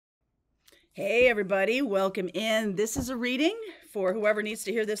Hey, everybody, welcome in. This is a reading for whoever needs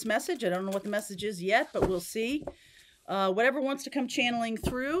to hear this message. I don't know what the message is yet, but we'll see. Whatever wants to come channeling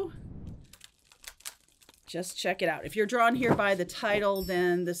through, just check it out. If you're drawn here by the title,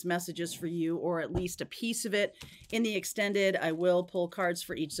 then this message is for you, or at least a piece of it. In the extended, I will pull cards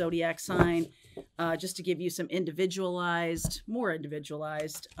for each zodiac sign, just to give you some more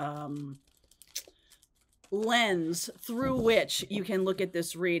individualized lens through which you can look at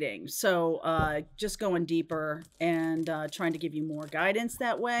this reading. So just going deeper and trying to give you more guidance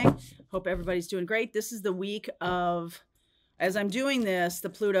that way. Hope everybody's doing great. This is the week of, as I'm doing this, the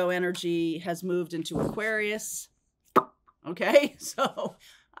Pluto energy has moved into Aquarius. Okay, so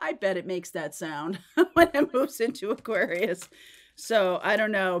I bet it makes that sound when it moves into Aquarius. So I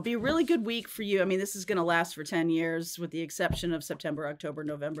don't know, be a really good week for you. I mean, this is going to last for 10 years with the exception of September, October,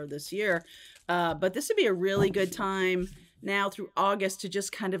 November this year. But this would be a really good time now through August to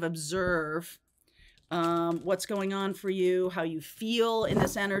just kind of observe what's going on for you, how you feel in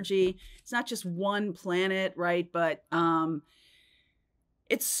this energy. It's not just one planet, right? But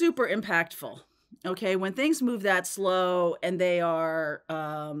it's super impactful. Okay, when things move that slow and they are...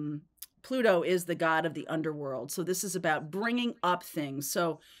 Pluto is the god of the underworld. So this is about bringing up things.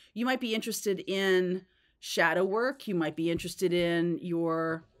 So you might be interested in shadow work. You might be interested in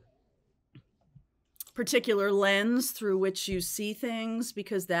your particular lens through which you see things,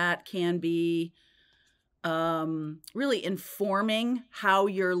 because that can be really informing how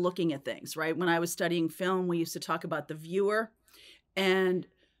you're looking at things, right? When I was studying film, we used to talk about the viewer and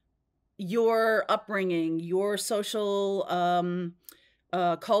your upbringing, your social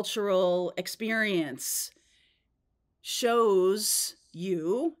cultural experience shows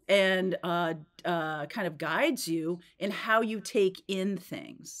you and kind of guides you in how you take in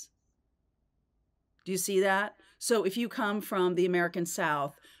things. Do you see that? So if you come from the American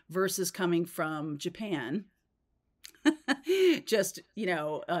South versus coming from Japan, just,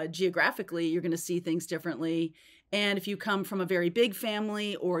 geographically, you're going to see things differently. And if you come from a very big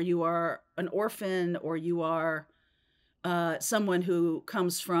family, or you are an orphan, or you are someone who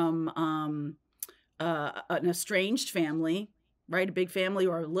comes from an estranged family, right? A big family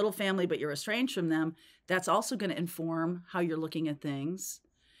or a little family, but you're estranged from them. That's also going to inform how you're looking at things.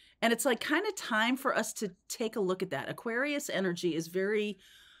 And it's like kind of time for us to take a look at that. Aquarius energy is very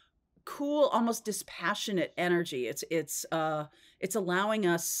cool, almost dispassionate energy. It's allowing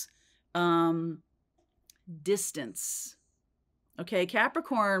us distance. Okay,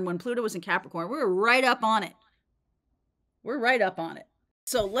 Capricorn, when Pluto was in Capricorn, we were right up on it. We're right up on it.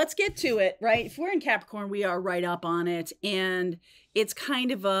 So let's get to it, right? If we're in Capricorn, we are right up on it. And it's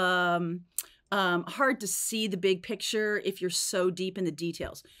kind of hard to see the big picture if you're so deep in the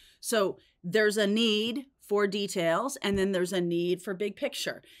details. So there's a need for details, and then there's a need for big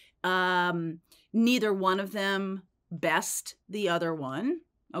picture. Neither one of them best the other one,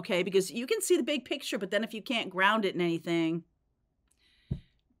 okay? Because you can see the big picture, but then if you can't ground it in anything,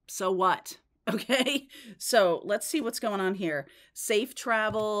 so what? Okay, so let's see what's going on here. Safe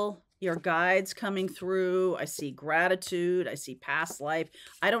travel, your guides coming through. I see gratitude. I see past life.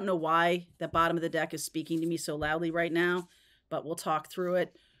 I don't know why the bottom of the deck is speaking to me so loudly right now, but we'll talk through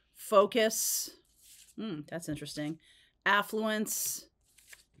it. Focus. That's interesting. Affluence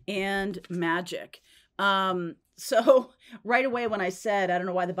and magic. So right away when I said, I don't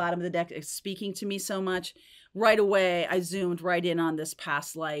know why the bottom of the deck is speaking to me so much, right away I zoomed right in on this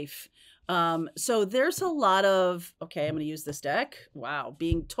past life. So there's a lot of, okay, I'm going to use this deck. Wow.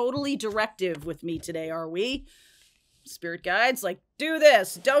 Being totally directive with me today. Are we? Spirit guides, like, do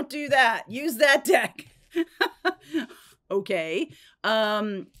this, don't do that, use that deck. Okay.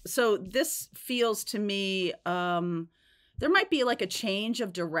 So this feels to me, there might be like a change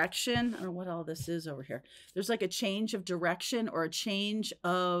of direction. I don't know what all this is over here. There's like a change of direction or a change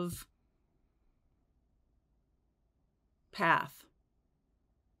of path.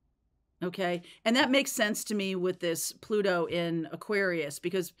 Okay. And that makes sense to me with this Pluto in Aquarius,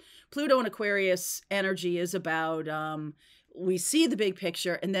 because Pluto in Aquarius energy is about, we see the big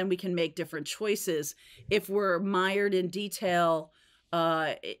picture and then we can make different choices. If we're mired in detail, I'm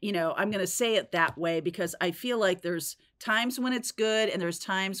going to say it that way because I feel like there's times when it's good and there's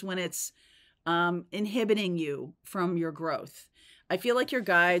times when it's inhibiting you from your growth. I feel like your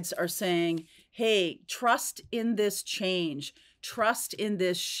guides are saying, hey, trust in this change, trust in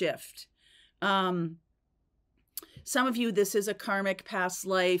this shift. Some of you, this is a karmic past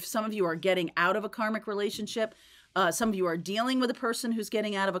life. Some of you are getting out of a karmic relationship. Some of you are dealing with a person who's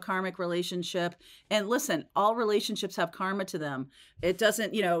getting out of a karmic relationship. And listen, all relationships have karma to them. It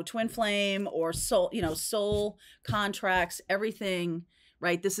doesn't, twin flame or soul, soul contracts, everything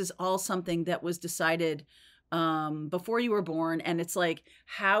right? This is all something that was decided before you were born. And it's like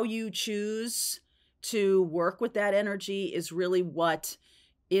how you choose to work with that energy is really what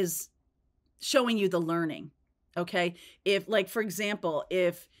is showing you the learning. Okay. If, like, for example,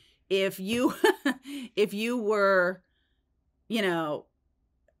 if you, if you were, you know,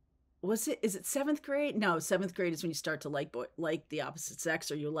 is it seventh grade? No, seventh grade is when you start to like the opposite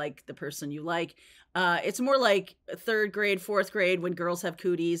sex, or you like the person you like. It's more like third grade, fourth grade, when girls have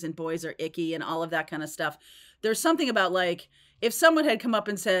cooties and boys are icky and all of that kind of stuff. There's something about, like, if someone had come up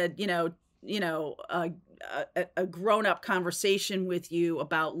and said, a grown-up conversation with you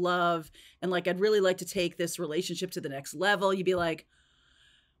about love, and like, I'd really like to take this relationship to the next level, you'd be like,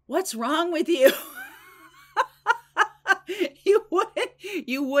 what's wrong with you?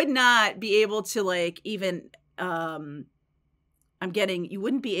 You would not be able to, like, even you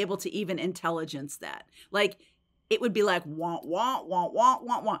wouldn't be able to even intelligence that. Like, it would be like want, want, want, want,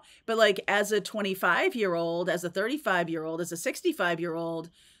 want, want. But like, as a 25-year-old, as a 35-year-old, as a 65-year-old,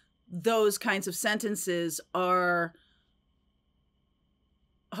 those kinds of sentences are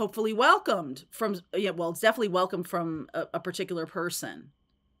hopefully welcomed from, it's definitely welcomed from a particular person.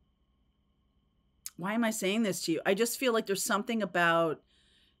 Why am I saying this to you? I just feel like there's something about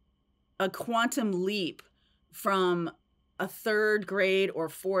a quantum leap from a third grade or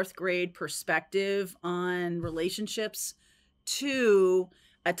fourth grade perspective on relationships to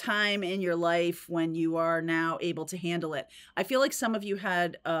a time in your life when you are now able to handle it. I feel like some of you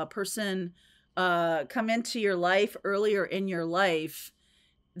had a person come into your life earlier in your life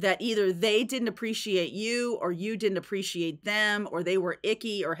that either they didn't appreciate you, or you didn't appreciate them, or they were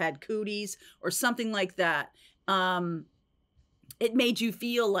icky or had cooties or something like that. It made you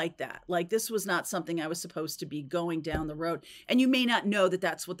feel like that. Like, this was not something I was supposed to be going down the road. And you may not know that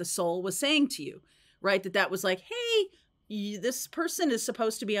that's what the soul was saying to you, right? That was like, hey, this person is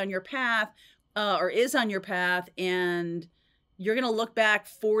supposed to be on your path, or is on your path. And you're going to look back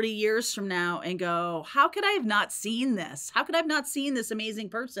 40 years from now and go, how could I have not seen this? How could I have not seen this amazing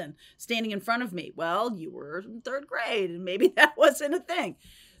person standing in front of me? Well, you were in third grade and maybe that wasn't a thing.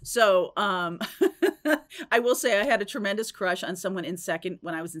 So I will say I had a tremendous crush on someone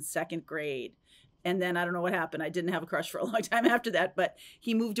when I was in second grade. And then I don't know what happened. I didn't have a crush for a long time after that, but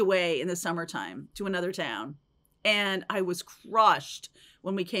he moved away in the summertime to another town. And I was crushed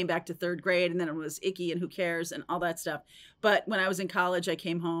when we came back to third grade, and then it was icky and who cares and all that stuff. But when I was in college, I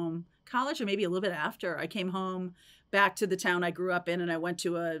came home, college or maybe a little bit after, I came home back to the town I grew up in, and I went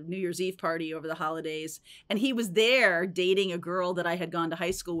to a New Year's Eve party over the holidays, and he was there dating a girl that I had gone to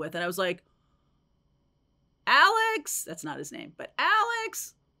high school with. And I was like, Alex, that's not his name, but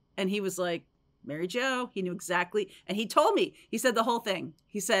Alex. And he was like, Mary Jo. He knew exactly. And he told me, he said the whole thing.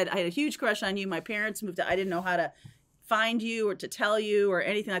 He said, I had a huge crush on you. My parents moved I didn't know how to find you or to tell you or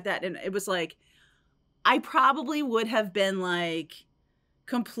anything like that. And it was like, I probably would have been like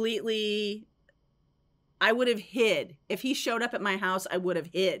completely, I would have hid. If he showed up at my house, I would have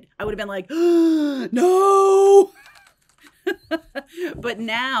hid. I would have been like, no. But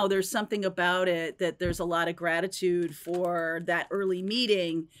now there's something about it that there's a lot of gratitude for that early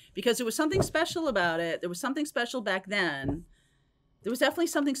meeting, because there was something special about it. There was something special back then. There was definitely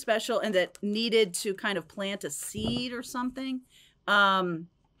something special, and that needed to kind of plant a seed or something.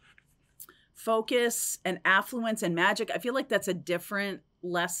 Focus and affluence and magic. I feel like that's a different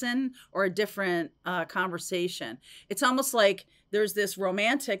lesson or a different conversation. It's almost like there's this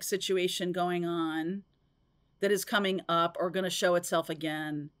romantic situation going on that is coming up or going to show itself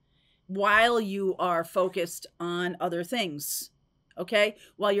again while you are focused on other things. Okay.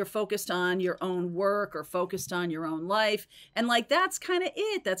 While you're focused on your own work or focused on your own life. And like, that's kind of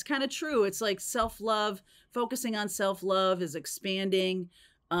it. That's kind of true. It's like self-love, focusing on self-love is expanding.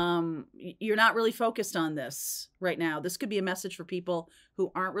 You're not really focused on this right now. This could be a message for people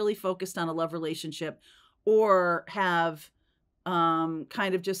who aren't really focused on a love relationship, or have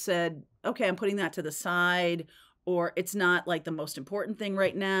kind of just said, okay, I'm putting that to the side, or it's not like the most important thing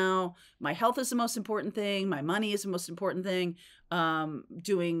right now. My health is the most important thing. My money is the most important thing.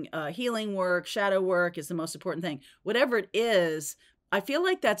 Doing healing work, shadow work is the most important thing. Whatever it is, I feel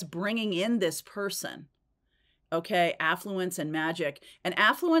like that's bringing in this person. Okay, affluence and magic. And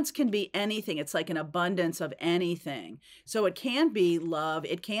affluence can be anything. It's like an abundance of anything. So it can be love.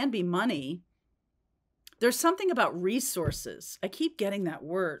 It can be money. There's something about resources. I keep getting that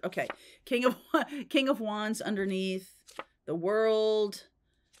word. Okay. King of Wands underneath, the World,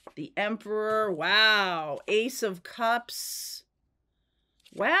 the Emperor. Wow. Ace of Cups.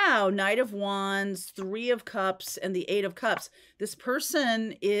 Wow. Knight of Wands, Three of Cups, and the Eight of Cups. This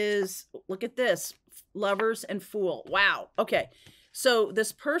person is, look at this, Lovers and Fool. Wow. Okay. So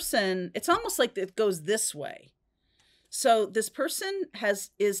this person, it's almost like it goes this way. So this person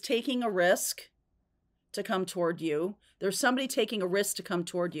is taking a risk to come toward you. There's somebody taking a risk to come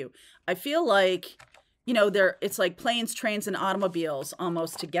toward you. I feel like, you know, it's like planes, trains, and automobiles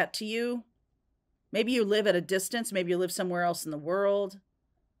almost to get to you. Maybe you live at a distance. Maybe you live somewhere else in the world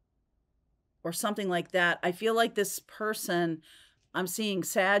or something like that. I feel like this person, I'm seeing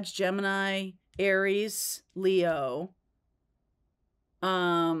Sag, Gemini, Aries, Leo.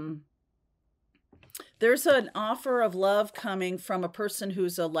 There's an offer of love coming from a person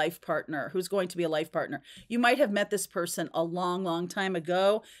who's a life partner, who's going to be a life partner. You might have met this person a long, long time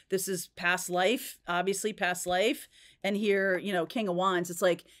ago. This is past life, obviously past life. And here, you know, King of Wands, it's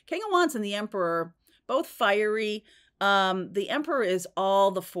like King of Wands and the Emperor, both fiery. The Emperor is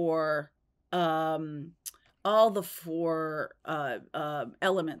all the four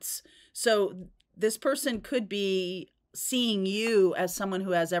elements. So this person could be seeing you as someone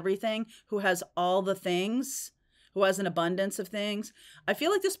who has everything, who has all the things, who has an abundance of things. I feel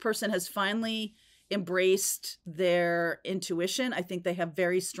like this person has finally embraced their intuition. I think they have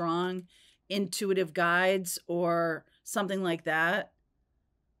very strong intuitive guides or something like that.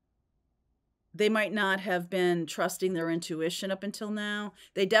 They might not have been trusting their intuition up until now.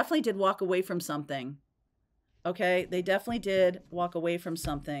 They definitely did walk away from something. Okay, they definitely did walk away from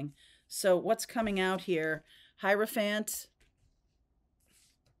something. So what's coming out here? Hierophant,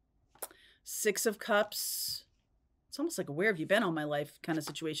 Six of Cups. It's almost like a where have you been all my life kind of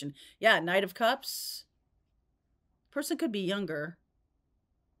situation. Yeah, Knight of Cups. Person could be younger.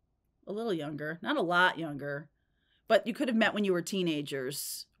 A little younger. Not a lot younger. But you could have met when you were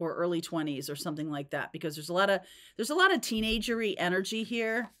teenagers or early 20s or something like that, because there's a lot of teenagery energy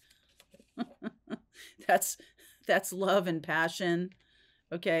here. That's love and passion.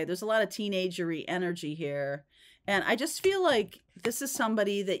 Okay, there's a lot of teenagery energy here. And I just feel like this is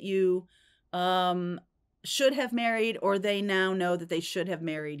somebody that you should have married, or they now know that they should have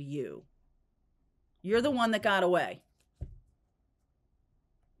married you. You're the one that got away.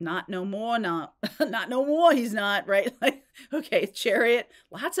 Not no more, not no more, he's not, right? Like, okay, Chariot,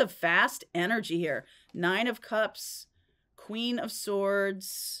 lots of fast energy here. Nine of Cups, Queen of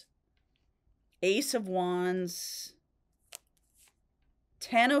Swords, Ace of Wands,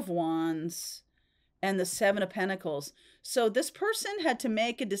 10 of Wands, and the 7 of Pentacles. So this person had to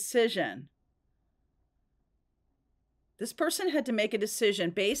make a decision. This person had to make a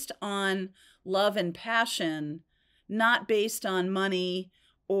decision based on love and passion, not based on money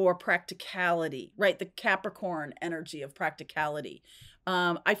or practicality, right? The Capricorn energy of practicality.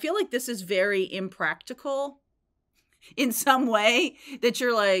 I feel like this is very impractical in some way, that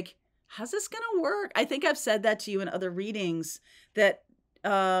you're like, how's this going to work? I think I've said that to you in other readings, that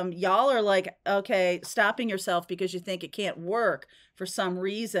y'all are like, okay, stopping yourself because you think it can't work for some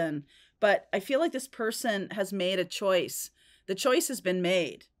reason. But I feel like this person has made a choice. The choice has been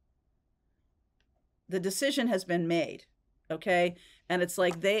made. The decision has been made. Okay. And it's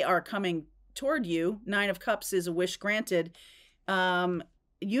like they are coming toward you. 9 of Cups is a wish granted.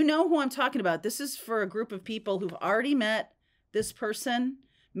 You know who I'm talking about. This is for a group of people who've already met this person,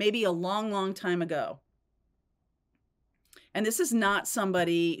 maybe a long, long time ago. And this is not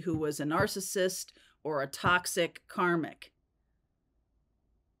somebody who was a narcissist or a toxic karmic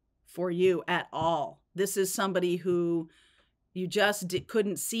for you at all. This is somebody who you just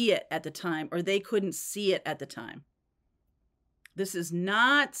couldn't see it at the time, or they couldn't see it at the time. This is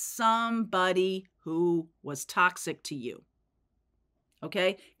not somebody who was toxic to you.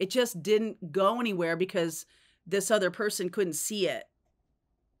 Okay? It just didn't go anywhere because this other person couldn't see it.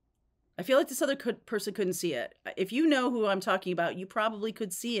 I feel like this other person couldn't see it. If you know who I'm talking about, you probably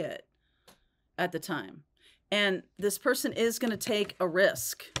could see it at the time. And this person is going to take a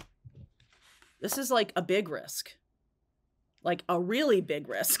risk. This is like a big risk. Like a really big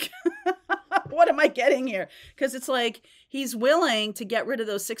risk. What am I getting here? Because it's like he's willing to get rid of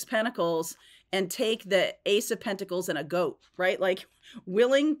those 6 pentacles and take the Ace of Pentacles and a goat, right? Like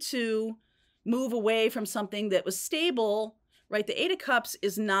willing to move away from something that was stable, right? The 8 of Cups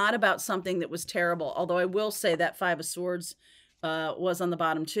is not about something that was terrible. Although I will say that 5 of Swords was on the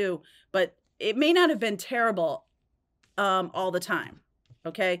bottom too. But it may not have been terrible all the time,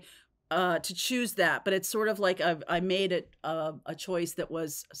 okay? To choose that. But it's sort of like I made it a choice that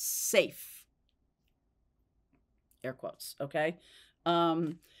was safe. Air quotes, okay?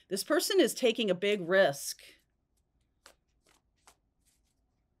 This person is taking a big risk.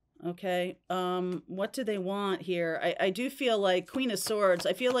 Okay, what do they want here? I do feel like Queen of Swords,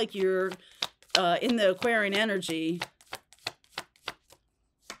 I feel like you're in the Aquarian energy.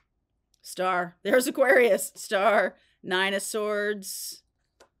 Star, there's Aquarius, Star, Nine of Swords,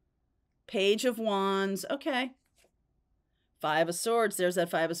 Page of Wands. Okay. Five of Swords. There's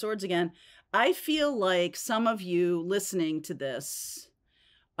that Five of Swords again. I feel like some of you listening to this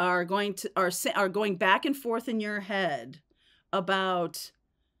are going back and forth in your head about,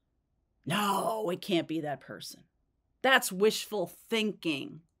 no, it can't be that person. That's wishful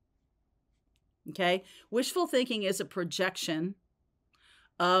thinking. Okay? Wishful thinking is a projection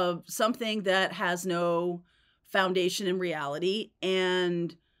of something that has no foundation in reality.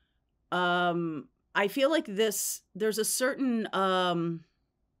 And I feel like there's a certain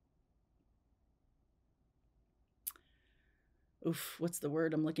what's the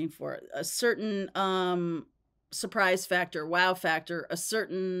word I'm looking for? A certain surprise factor, wow factor, a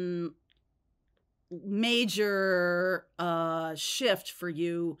certain major shift for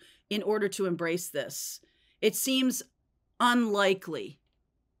you in order to embrace this. It seems unlikely.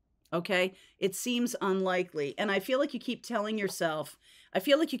 Okay? It seems unlikely. And I feel like you keep telling yourself, I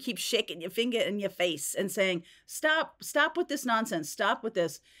feel like you keep shaking your finger in your face and saying, stop with this nonsense. Stop with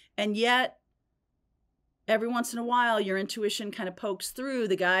this. And yet, every once in a while, your intuition kind of pokes through,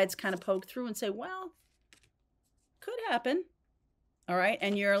 the guides kind of poke through and say, well, could happen. All right.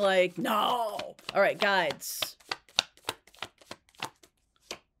 And you're like, no. All right, guides.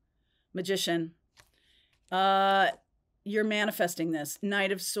 Magician. You're manifesting this.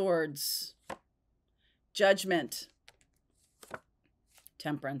 Knight of Swords. Judgment.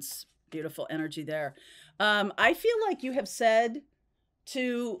 Temperance. Beautiful energy there. I feel like you have said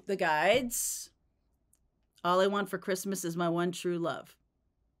to the guides, all I want for Christmas is my one true love.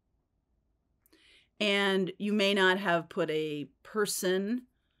 And you may not have put a person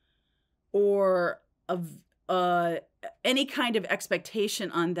or any kind of expectation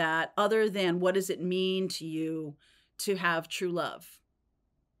on that other than what does it mean to you to have true love.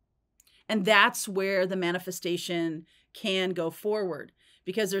 And that's where the manifestation can go forward,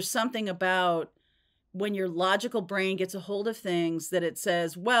 because there's something about when your logical brain gets a hold of things that it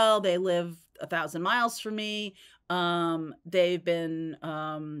says, well, they live 1,000 miles from me. They've been,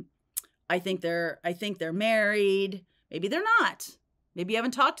 I think they're married. Maybe they're not. Maybe you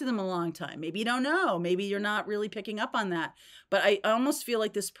haven't talked to them a long time. Maybe you don't know. Maybe you're not really picking up on that. But I almost feel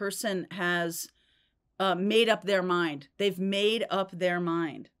like this person has made up their mind. They've made up their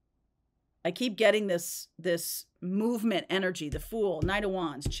mind. I keep getting this movement energy, the Fool, Knight of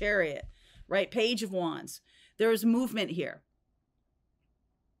Wands, Chariot, right? Page of Wands. There is movement here.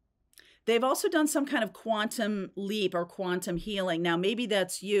 They've also done some kind of quantum leap or quantum healing. Now, maybe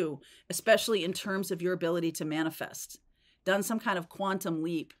that's you, especially in terms of your ability to manifest. Done some kind of quantum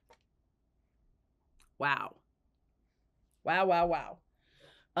leap. Wow. Wow, wow,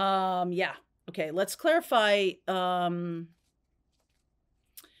 wow. Yeah. Okay, let's clarify.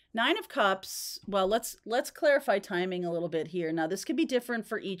 Nine of Cups. Well, let's clarify timing a little bit here. Now, this could be different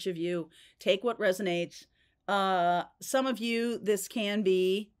for each of you. Take what resonates. Some of you, this can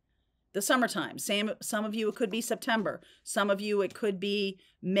be the summertime. Some of you, it could be September. Some of you, it could be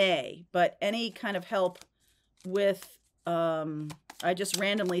May. But any kind of help with, I just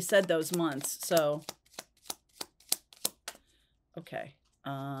randomly said those months. So, okay.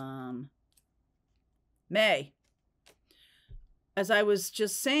 May. As I was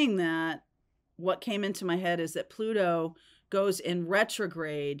just saying that, what came into my head is that Pluto goes in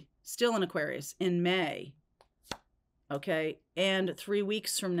retrograde, still in Aquarius, in May. Okay, and 3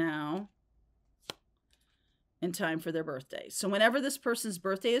 weeks from now, in time for their birthday. So whenever this person's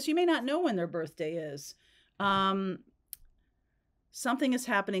birthday is, you may not know when their birthday is. Something is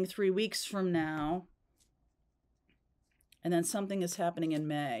happening 3 weeks from now, and then something is happening in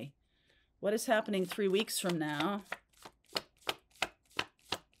May. What is happening 3 weeks from now?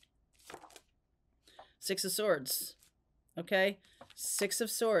 Six of Swords. Okay, Six of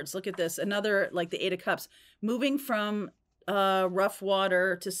Swords. Look at this. Another, like the Eight of Cups. Moving from rough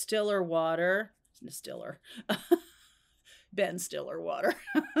water to stiller water. Stiller. Ben Stiller water.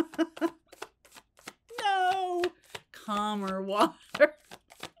 No. Calmer water.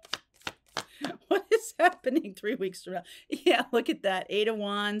 What is happening 3 weeks from now? Yeah, look at that. Eight of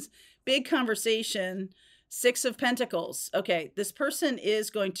Wands. Big conversation. Six of Pentacles. Okay, this person is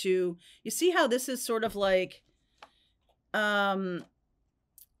going to, you see how this is sort of like,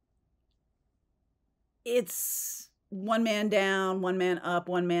 it's one man down, one man up,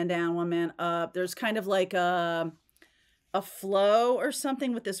 one man down, one man up. There's kind of like a flow or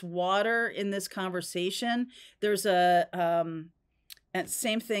something with this water in this conversation. There's a, and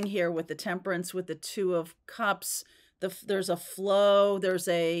same thing here with the Temperance, with the Two of Cups. There's a flow. There's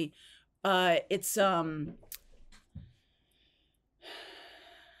a, it's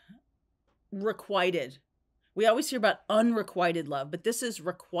requited. We always hear about unrequited love, but this is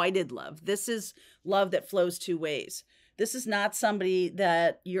requited love. This is love that flows two ways. This is not somebody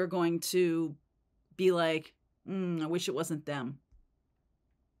that you're going to be like, I wish it wasn't them.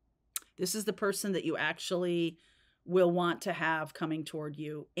 This is the person that you actually will want to have coming toward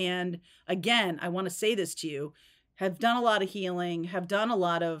you. And again, I want to say this to you, have done a lot of healing, have done a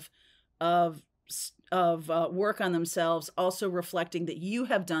lot of work on themselves, also reflecting that you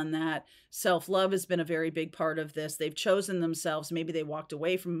have done that. Self-love has been a very big part of this. They've chosen themselves. Maybe they walked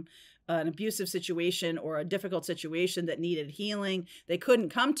away from an abusive situation or a difficult situation that needed healing. They couldn't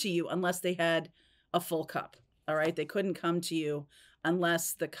come to you unless they had a full cup. All right. They couldn't come to you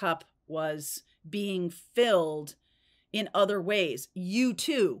unless the cup was being filled in other ways. You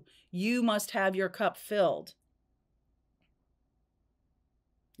too, you must have your cup filled.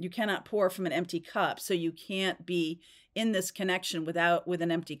 You cannot pour from an empty cup, so you can't be in this connection with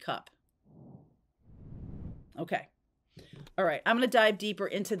an empty cup. Okay. All right. I'm going to dive deeper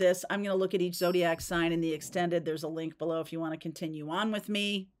into this. I'm going to look at each zodiac sign in the extended. There's a link below if you want to continue on with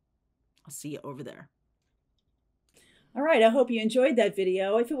me. I'll see you over there. All right, I hope you enjoyed that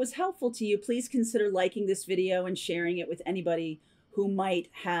video. If it was helpful to you, please consider liking this video and sharing it with anybody who might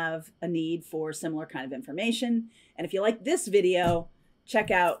have a need for similar kind of information. And if you like this video,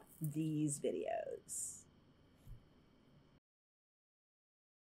 check out these videos.